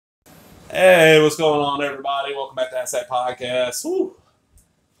Hey, what's going on, everybody? Welcome back to Asset Podcast. Woo.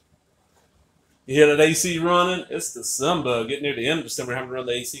 You hear that AC running? It's December. Getting near the end of December, having to run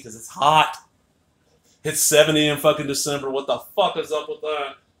the AC because it's hot. It's 70 in fucking December. What the fuck is up with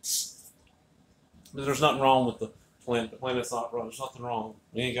that? But there's nothing wrong with the planet. The planet's not wrong. There's nothing wrong.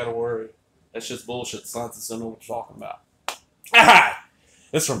 We ain't got to worry. That's just bullshit. Scientists don't know what you're talking about. Ah!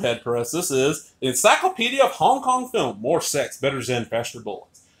 It's from Head Press. This is the Encyclopedia of Hong Kong Film. More sex, better zen, faster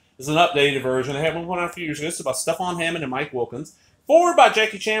bullets. It's an updated version. They had one out a few years ago. It's about Stefan Hammond and Mike Wilkins. Forward by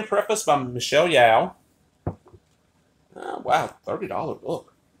Jackie Chan. Preface by Michelle Yao. Oh, wow, $30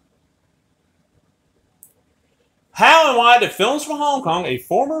 book. How and why did films from Hong Kong, a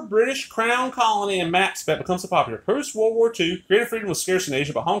former British Crown colony and map spec, become so popular? Post-World War II, creative freedom was scarce in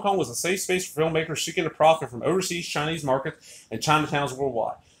Asia, but Hong Kong was a safe space for filmmakers seeking to profit from overseas Chinese markets and Chinatowns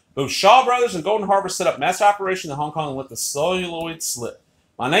worldwide. Both Shaw Brothers and Golden Harbour set up mass operations in Hong Kong and let the celluloid slip.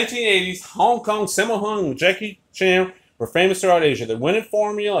 By the 1980s, Hong Kong, Sammo Hung, and Jackie Chan were famous throughout Asia. The winning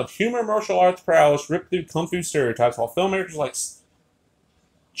formula of humor and martial arts prowess ripped through kung fu stereotypes, while filmmakers like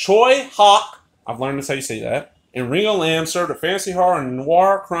Choi Hock, I've learned that's how you say that, and Ringo Lam served a fantasy horror and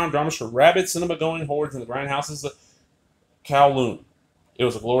noir crime dramas for rabid cinema-going hordes in the grindhouses of Kowloon. It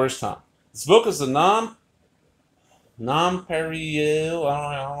was a glorious time. This book is the non-periel,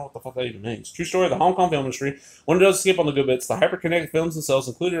 I don't know what the fuck that even means. True story of the Hong Kong film industry. One doesn't skip on the good bits. The hyper-connected films themselves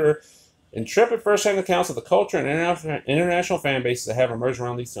included intrepid first-hand accounts of the culture and international fan bases that have emerged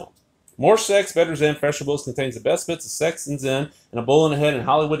around these films. More Sex, Better Zen, Fresher Books contains the best bits of sex and zen and a bull in the head in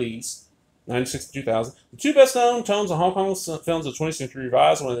Hollywoodese. 1996 to 2000. The two best-known tomes of Hong Kong films of 20th Century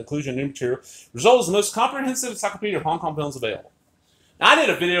Revised, with the inclusion of new material, result is the most comprehensive encyclopedia of Hong Kong films available. Now, I did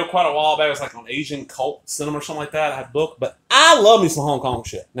a video quite a while back. It was like on Asian cult cinema or something like that. I had a book, but I love me some Hong Kong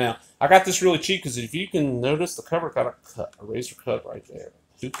shit. Now, I got this really cheap because if you can notice, the cover got a razor cut right there.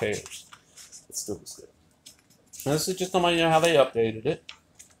 Who cares? It still looks good. And this is just on how they updated it.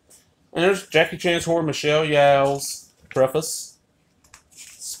 And there's Jackie Chan's horror, Michelle Yao's preface.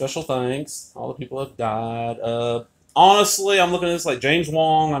 Special thanks. All the people have died. Honestly, I'm looking at this like James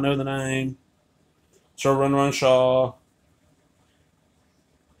Wong. I know the name. Sir Run Shaw.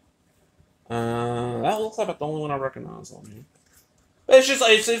 That looks like about the only one I recognize on here. But it's just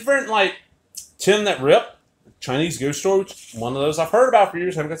it's different. Like Tim That Rip, Chinese Ghost Story. One of those I've heard about for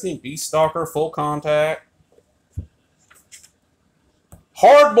years. Haven't got seen Beast Stalker, Full Contact.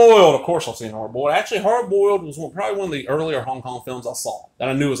 Hard Boiled, of course I've seen Hard Boiled. Actually, Hard Boiled was probably one of the earlier Hong Kong films I saw that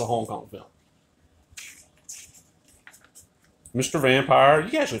I knew was a Hong Kong film. Mr. Vampire, you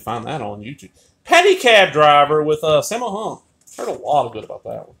can actually find that on YouTube. Petty Cab Driver with Sammo Hung. Heard a lot of good about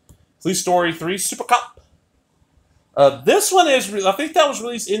that one. Police Story 3, Super Cop. This one is, I think that was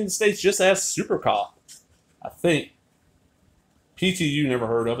released in the States just as Super Cop. I think. PTU, never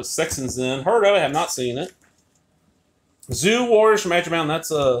heard of it. Sex and Zen, heard of it, have not seen it. Zoo Warriors from Magic Mountain,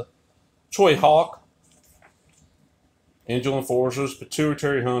 that's Choi Hawk. Angel Enforcers,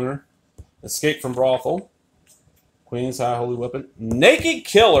 Pituitary Hunter. Escape from Brothel. Queen's High Holy Weapon. Naked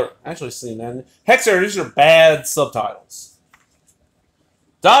Killer. Actually seen that. Hexer, these are bad subtitles.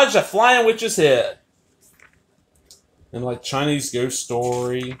 Dodge a Flying Witch's Head. And like Chinese Ghost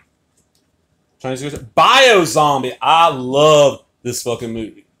Story. Chinese Ghost Bio Zombie. I love this fucking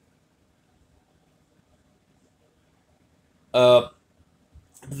movie. The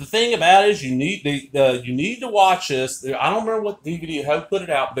thing about it is you need to watch this. I don't remember what DVD how put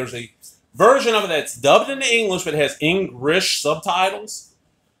it out. But there's a version of it that's dubbed into English, but it has English subtitles.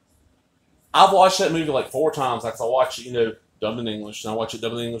 I've watched that movie like 4 times. Like I watch it, dubbed in English, and I watch it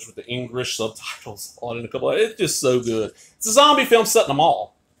dubbed in English with the English subtitles on in a couple. It's just so good. It's a zombie film set in the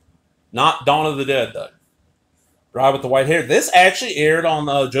mall, not Dawn of the Dead though. Bride with the White Hair. This actually aired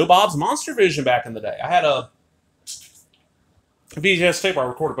on Joe Bob's Monster Vision back in the day. I had a VHS tape. I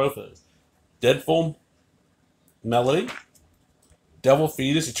recorded both of those. Deadful Melody, Devil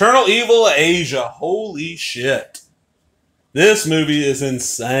Fetus, Eternal Evil of Asia. Holy shit! This movie is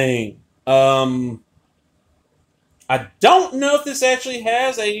insane. I don't know if this actually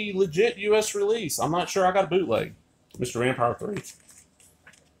has a legit U.S. release. I'm not sure. I got a bootleg. Mr. Vampire 3.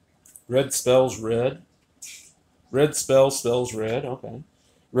 Red spells red. Red spells red. Okay.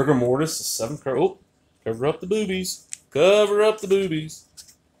 Rigor Mortis, the 7th cover. Oh, cover up the boobies. Cover up the boobies.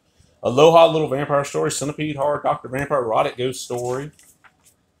 Aloha Little Vampire Story. Centipede Horror. Dr. Vampire. Erotic Ghost Story.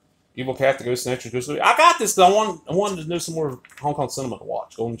 Evil Cat, the Ghost Snatcher, Ghost Story. I got this. I wanted to know some more Hong Kong cinema to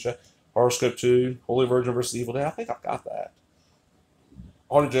watch. Golden Check. Horoscope 2. Holy Virgin vs. Evil Dead. I think I've got that.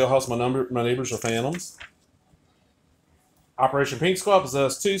 Haunted Jailhouse. My Neighbors Are Phantoms. Operation Pink Squad.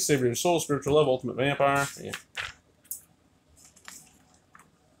 Possessed 2. Savior of Soul. Spiritual Love. Ultimate Vampire. Yeah.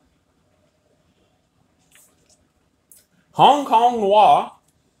 Hong Kong Noir.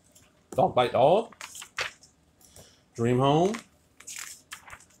 Dog Bite Dog. Dream Home.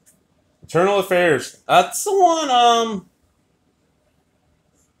 Eternal Affairs. That's the one,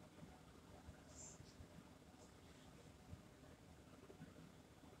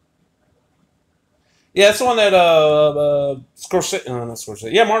 yeah, it's the one that, Scorsese, not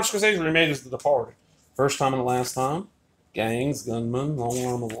Scorsese. Yeah, Martin Scorsese remade as The Departed. First Time and the Last Time. Gangs, Gunman, Long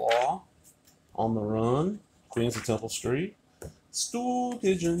Arm of the Law. On the Run. Queens of Temple Street. Stool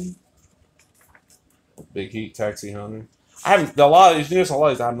Pigeon. Big Heat, Taxi Hunter. I haven't, a lot of these, a lot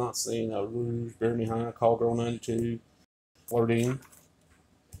of these I have not seen. Rouge, Bury Me Behind, Call Girl 92, Flirting,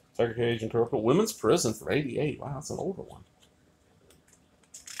 Tiger Cage, and Purple. Women's Prison for 88. Wow, that's an older one.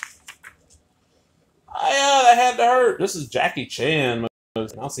 Yeah, that had to hurt. This is Jackie Chan.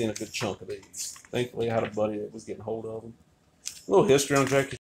 I'm seeing a good chunk of these. Thankfully, I had a buddy that was getting hold of them. A little history on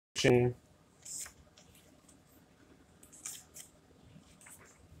Jackie Chan.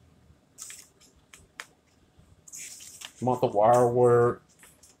 Want the wire work.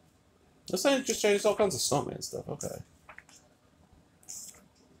 This ain't just changed all kinds of stuntman stuff. Okay.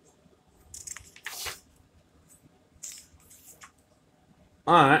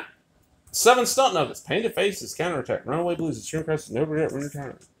 Alright. 7 stunt nuggets. Painted Faces, Counterattack, Runaway Blues, Extreme Crisis, No Regret,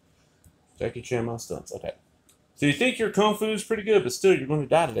 Return. Jackie Chan, my stunts. Okay. So you think your kung fu is pretty good, but still you're going to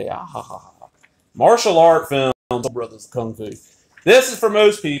die today. Ah ha ha ha. Martial art films, Brothers of Kung Fu. This is for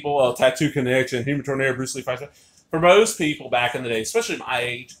most people. Tattoo Connection, Human Tornado, Bruce Lee fights. For most people back in the day, especially my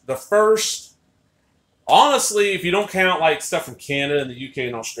age, the first, honestly, if you don't count like stuff from Canada and the UK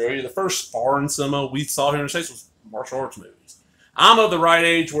and Australia, the first foreign cinema we saw here in the States was martial arts movies. I'm of the right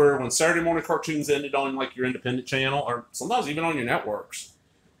age where when Saturday morning cartoons ended on like your independent channel, or sometimes even on your networks,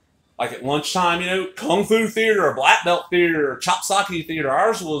 like at lunchtime, Kung Fu Theater or Black Belt Theater or Chop Socky Theater.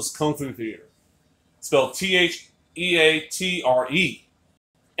 Ours was Kung Fu Theater. Spelled Theatre. And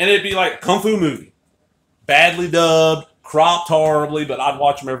it'd be like a Kung Fu movie. Badly dubbed, cropped horribly, but I'd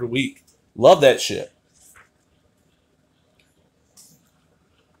watch them every week. Love that shit.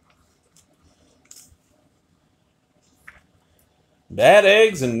 Bad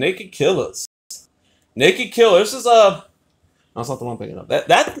Eggs and Naked Killers. Naked Killers is that's not the one I'm thinking of.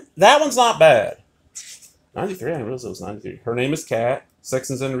 That one's not bad. 93, I didn't realize it was 93. Her Name is Cat. Sex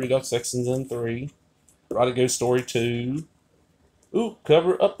and Zen Redux, Sex and Zen 3. Erotic Ghost Story 2. Ooh,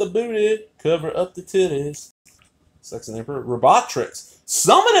 Cover Up the Booty, Cover Up the Titties. Sex and Emperor. Robotrix.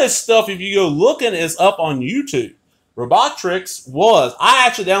 Some of this stuff, if you go looking, is up on YouTube. Robotrix was, I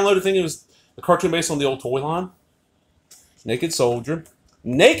actually downloaded, thinking it was a cartoon based on the old toy line. Naked Soldier.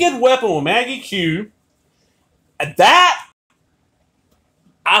 Naked Weapon with Maggie Q. That,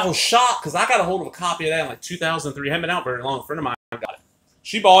 I was shocked because I got a hold of a copy of that in like 2003. It hadn't been out very long. A friend of mine got it.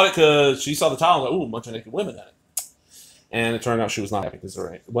 She bought it because she saw the title and was like, ooh, a bunch of naked women in it. And it turned out she was not happy because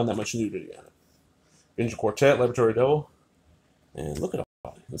there wasn't that much nudity in it. Ninja Quartet, Laboratory Doll. And look at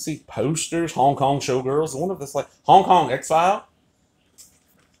all. Let's see, posters, Hong Kong Showgirls. I wonder if that's like Hong Kong Exile.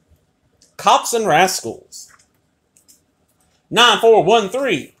 Cops and Rascals.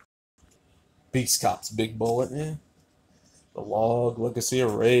 9413. Beast Cops, Big Bullet, yeah. The Log, Legacy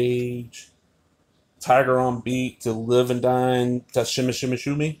of Rage. Tiger on Beat, To Live and Dine, Tashima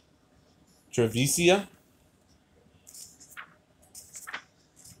Shimishumi. Travicia.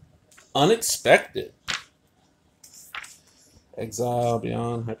 Unexpected. Exile,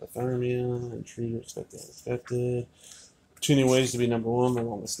 Beyond, Hypothermia, Intruder, Expected, Unexpected. 2 New Ways to Be Number 1, The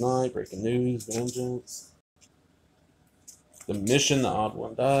Longest Night, Breaking News, Vengeance. The Mission, The Odd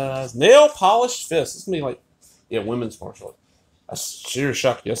One Dies. Nail Polished Fist. This is me like, yeah, women's martial art. A sheer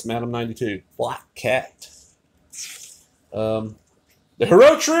shock, yes, Madam 92. Black Cat. The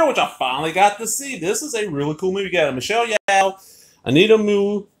Hero Trio, which I finally got to see. This is a really cool movie. You got Michelle Yeoh, Anita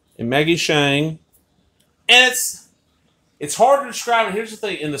Mu, and Maggie Shang. And it's hard to describe it. Here's the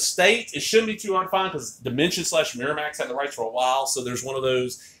thing. In the States, it shouldn't be too hard to find because Dimension / Miramax had the rights for a while. So there's one of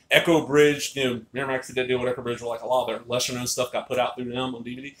those Echo Bridge. Miramax did that deal with Echo Bridge where like a lot of their lesser known stuff got put out through them on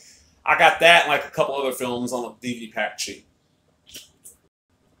DVD. I got that and like a couple other films on a DVD pack sheet.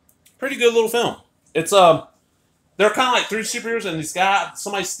 Pretty good little film. It's they're kind of like 3 superheroes and this guy,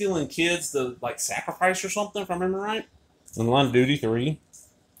 somebody's stealing kids to like sacrifice or something, if I remember right. In Line of Duty 3.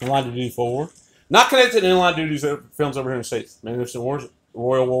 In Line of Duty 4. Not connected to In Line of Duty films over here in the States. Magnificent Wars,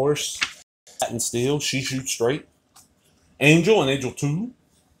 Royal Wars, Satin Steel, She Shoots Straight, Angel and Angel 2,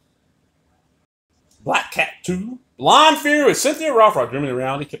 Black Cat 2, Blind Fury with Cynthia Rothrock, Dreaming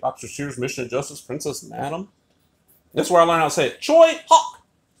Reality, Kickboxer Sears, Mission of Justice, Princess Madam. That's where I learned how to say it. Choi Hawk,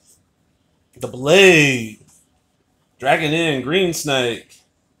 The Blade, Dragon Inn, Green Snake,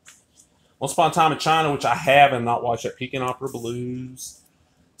 Once Upon a Time in China, which I have and not watched, at Peking Opera Blues.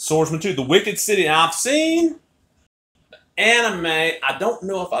 Swordsman 2, The Wicked City. Now, I've seen anime. I don't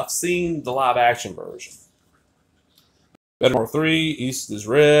know if I've seen the live action version. Bedmore 3, East is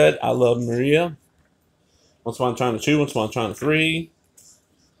Red, I Love Maria. Once Upon a China 2, Once Upon a China 3.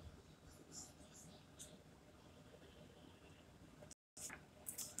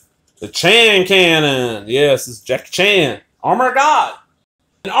 The Chan Cannon. Yes, this is Jackie Chan. Armor of God.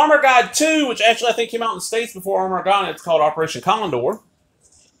 And Armor of God 2, which actually I think came out in the States before Armor of God, it's called Operation Condor.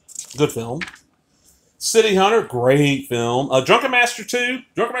 Good film. City Hunter, great film. Drunken Master 2.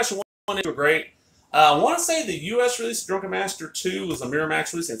 Drunken Master 1 and 2 were great. I want to say the U.S. release of Drunken Master 2 was a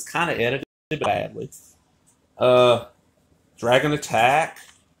Miramax release, and it's kind of edited badly. Dragon Attack.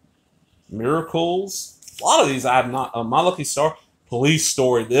 Miracles. A lot of these I have not. My Lucky Star. Police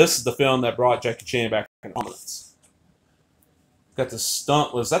Story. This is the film that brought Jackie Chan back in prominence. Got the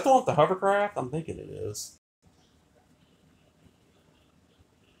stunt. Was that the one with the hovercraft? I'm thinking it is.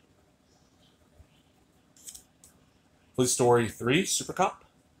 Police Story 3, Super Cop.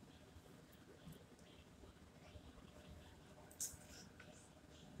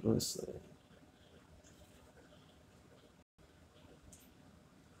 Let's see.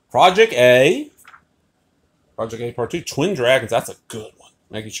 Project A. Project A Part 2. Twin Dragons. That's a good one.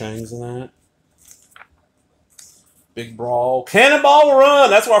 Maggie Chang's in that. Big Brawl. Cannonball Run.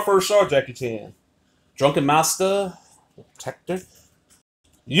 That's where I first saw Jackie Chan. Drunken Master. Protector.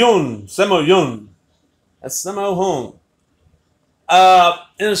 Yun. Sammo Yun. That's Sammo Hung.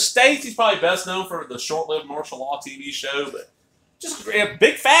 In the States, he's probably best known for the short-lived martial law TV show, but just a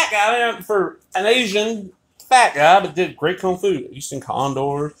big fat guy for an Asian fat guy, but did great kung fu. Eastern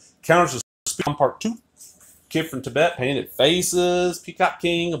Condor. Counters the Speed Part 2. Kid from Tibet, Painted Faces. Peacock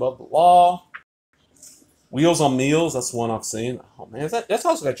King, Above the Law. Wheels on Meals, that's one I've seen. Oh man, that's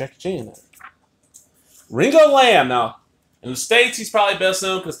also got Jackie Chan in it. Ringo Lam. Now, in the States, he's probably best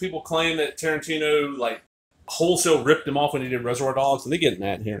known because people claim that Tarantino like wholesale ripped him off when he did Reservoir Dogs, and they get in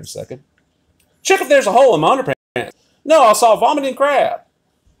that in here in a second. Check if there's a hole in my underpants. No, I saw a vomiting crab.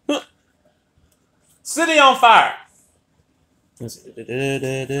 City on Fire. Okay.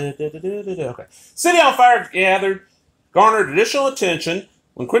 City on Fire garnered additional attention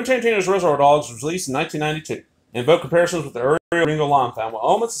when Quentin Tarantino's Reservoir Dogs was released in 1992, and invoked comparisons with the earlier Ringo Lam film. While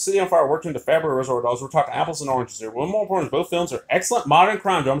elements of City on Fire worked into the fabric of Reservoir Dogs, we're talking apples and oranges here. One more important is both films are excellent modern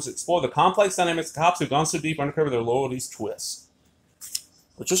crime dramas that explore the complex dynamics of cops who've gone so deep undercover their loyalties twists.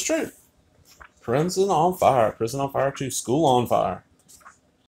 Which is true. Prison on Fire. Prison on Fire 2. School on Fire.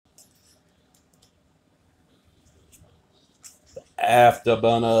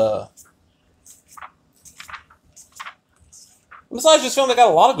 Afterburner. Besides this film, they got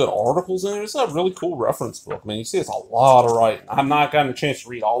a lot of good articles in it. It's a really cool reference book. I mean, you see, it's a lot of writing. I've not gotten a chance to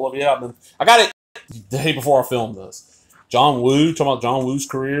read all of it. I got it the day before I filmed this. John Woo, talking about John Woo's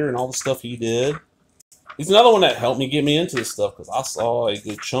career and all the stuff he did. He's another one that helped me get me into this stuff because I saw a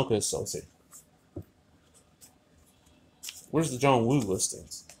good chunk of it. So let's see. Where's the John Woo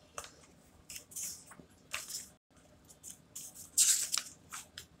listings?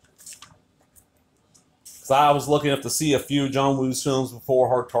 I was looking up to see a few of John Woo's films before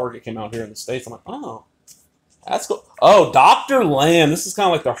Hard Target came out here in the States. I'm like, oh, that's cool. Oh, Dr. Lamb. This is kind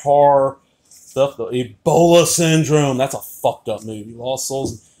of like the horror stuff. The Ebola Syndrome. That's a fucked up movie. Lost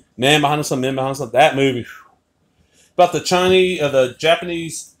Souls. Man Behind Some, Men Behind Some. That movie. About the the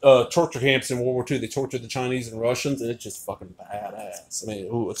Japanese torture camps in World War II. They tortured the Chinese and Russians, and it's just fucking badass. I mean,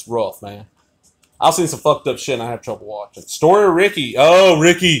 ooh, it's rough, man. I've seen some fucked up shit, and I have trouble watching. Story of Ricky. Oh,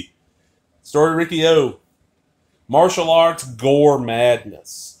 Ricky. Story of Ricky O. Martial arts, gore,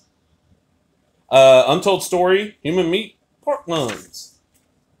 madness. Untold Story, Human Meat, Pork Buns.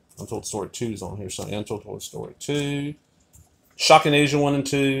 Untold Story 2 is on here, so Untold Story 2. Shocking Asia 1 and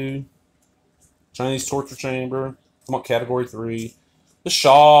 2. Chinese Torture Chamber. I'm on Category 3. The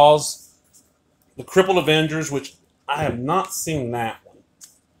Shaws. The Crippled Avengers, which I have not seen that one.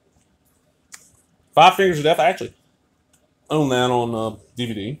 Five Fingers of Death, I actually own that on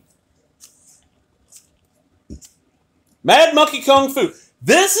DVD. Mad Monkey Kung Fu.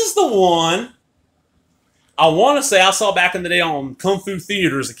 This is the one I want to say I saw back in the day on Kung Fu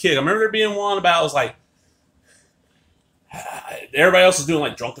Theater as a kid. I remember there being one about, it was like, everybody else was doing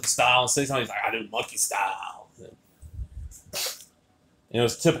like drunken style, and he's like, I do monkey style. And it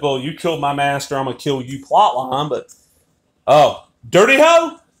was typical, you killed my master, I'm going to kill you plot line, but, oh, Dirty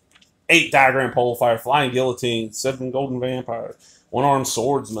Ho? 8 diagram pole fire, flying guillotine, 7 golden vampires, one-armed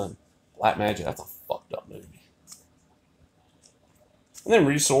swordsman, black magic. That's a fucked up movie. And then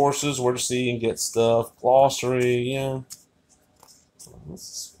resources, where to see and get stuff, glossary, yeah.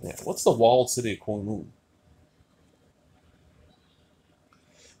 What's the walled city of Kunlun?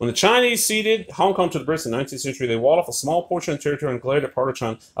 When the Chinese ceded Hong Kong to the Brits in the 19th century, they walled off a small portion of territory and declared it part of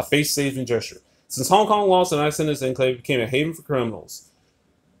China, a face-saving gesture. Since Hong Kong lost the United States enclave, it became a haven for criminals.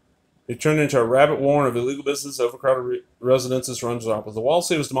 It turned into a rabbit warren of illegal business, overcrowded residences, runs off. The walled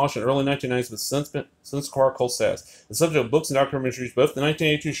city was demolished in the early 1990s, but since acquired cult status. The subject of books and documentaries, both the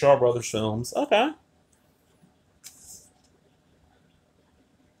 1982 Shaw Brothers films. Okay.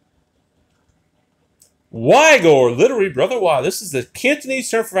 Wygor, literally brother Y. This is the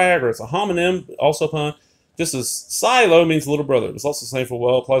Cantonese term for Viagra. It's a homonym, also pun. Just as Silo means little brother. It's also the same for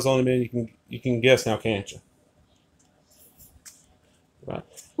well. Applies only to men. You can guess now, can't you? Right.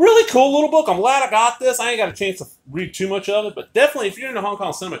 Really cool little book. I'm glad I got this. I ain't got a chance to read too much of it, but definitely if you're into Hong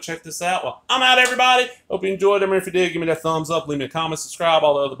Kong cinema, check this out. Well, I'm out, everybody. Hope you enjoyed it. If you did, give me that thumbs up, leave me a comment, subscribe,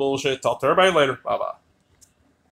 all the other bullshit. Talk to everybody later. Bye bye.